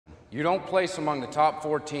You don't place among the top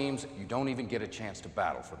 4 teams, you don't even get a chance to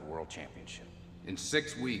battle for the World Championship. In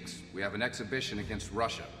 6 weeks, we have an exhibition against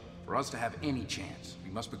Russia. For us to have any chance,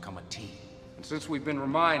 we must become a team. And since we've been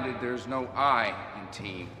reminded there's no I in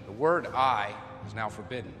team, the word I is now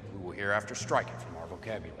forbidden. We will hereafter strike it from our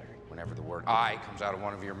vocabulary. Whenever the word I comes out of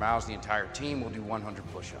one of your mouths, the entire team will do 100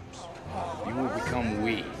 push-ups. You will become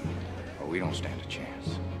we, or we don't stand a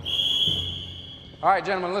chance. All right,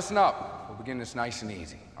 gentlemen, listen up. We'll begin this nice and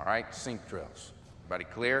easy, all right? Sync drills. Everybody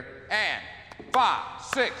clear? And 5,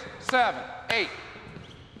 6, 7, 8.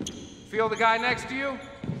 Feel the guy next to you?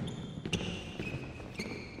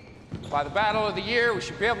 By the battle of the year, we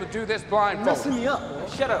should be able to do this blindfolded. You're messing me up, man.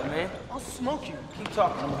 Shut up, man. I'll smoke you. Keep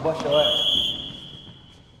talking, I'm gonna bust your ass.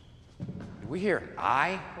 Did we hear an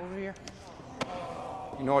I over here?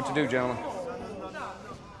 You know what to do, gentlemen.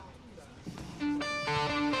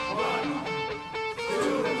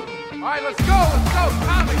 All right, let's go, let's go.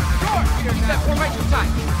 Tommy, short here. Keep that formation tight.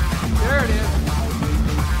 There it is.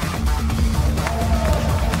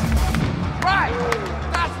 Right,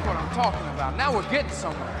 that's what I'm talking about. Now we're getting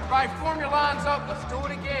somewhere. Right, form your lines up. Let's do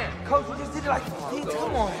it again. Coach, we just did it like 15.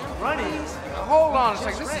 Come on, run it. Now, hold on a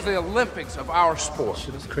second. This is the Olympics of our sport.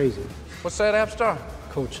 Shit, that's crazy. What's that, Abstar?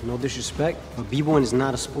 Coach, no disrespect, but b-boying is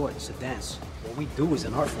not a sport, it's a dance. What we do is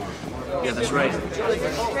an art form. Yeah, that's right.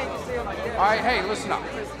 All right, hey, listen up.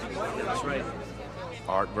 Yeah, that's right.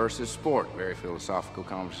 Art versus sport, very philosophical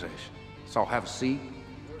conversation. Let's all have a seat.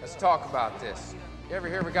 Let's talk about this. You ever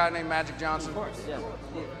hear of a guy named Magic Johnson? Of course, yeah.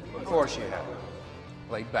 Of course you have.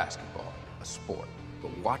 Played basketball, a sport.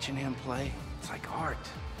 But watching him play, it's like art.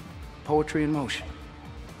 Poetry in motion.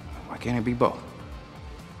 Why can't it be both?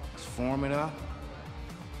 Let's form it up,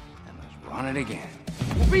 and let's run it again.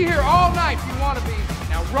 We'll be here all night if you want to be.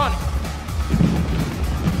 Now run it.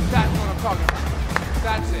 That's what I'm talking about.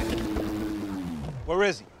 That's it. Where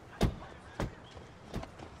is he?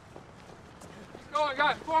 Go on,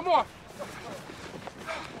 guys. 4 more.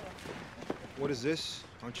 What is this?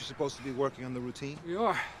 Aren't you supposed to be working on the routine? We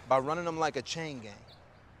are. By running them like a chain gang.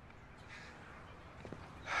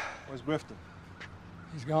 Where's Grifton?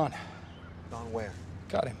 He's gone. Gone where?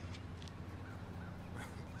 Got him.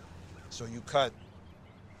 So you cut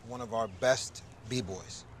one of our best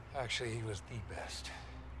b-boys. Actually, he was the best.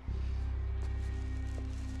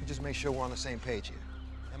 Just make sure we're on the same page here.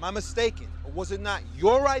 Am I mistaken, or was it not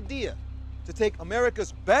your idea to take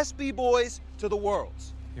America's best b-boys to the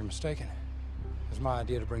Worlds? You're mistaken. It was my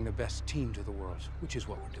idea to bring the best team to the Worlds, which is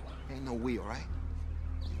what we're doing. Ain't no we, all right?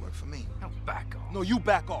 You work for me. Now back off. No, you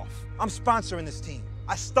back off. I'm sponsoring this team.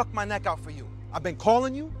 I stuck my neck out for you. I've been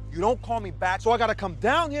calling you, you don't call me back, so I gotta come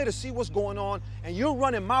down here to see what's going on, and you're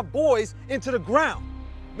running my boys into the ground.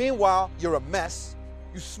 Meanwhile, you're a mess.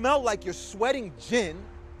 You smell like you're sweating gin,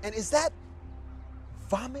 and is that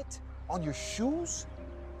vomit on your shoes?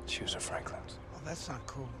 Shoes are Franklin's. Oh, that's not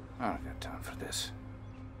cool. I don't got time for this.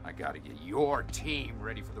 I gotta get your team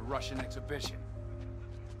ready for the Russian exhibition.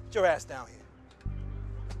 Get your ass down here.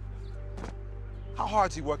 How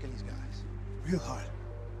hard's he working these guys? Real hard,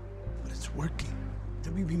 but it's working.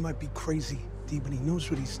 WB might be crazy, D, but he knows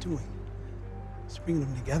what he's doing. He's bringing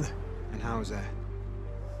them together. And how is that?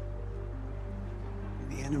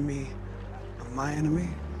 The enemy of my enemy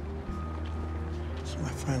is my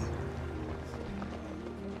friend.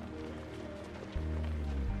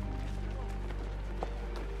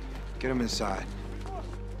 Get him inside.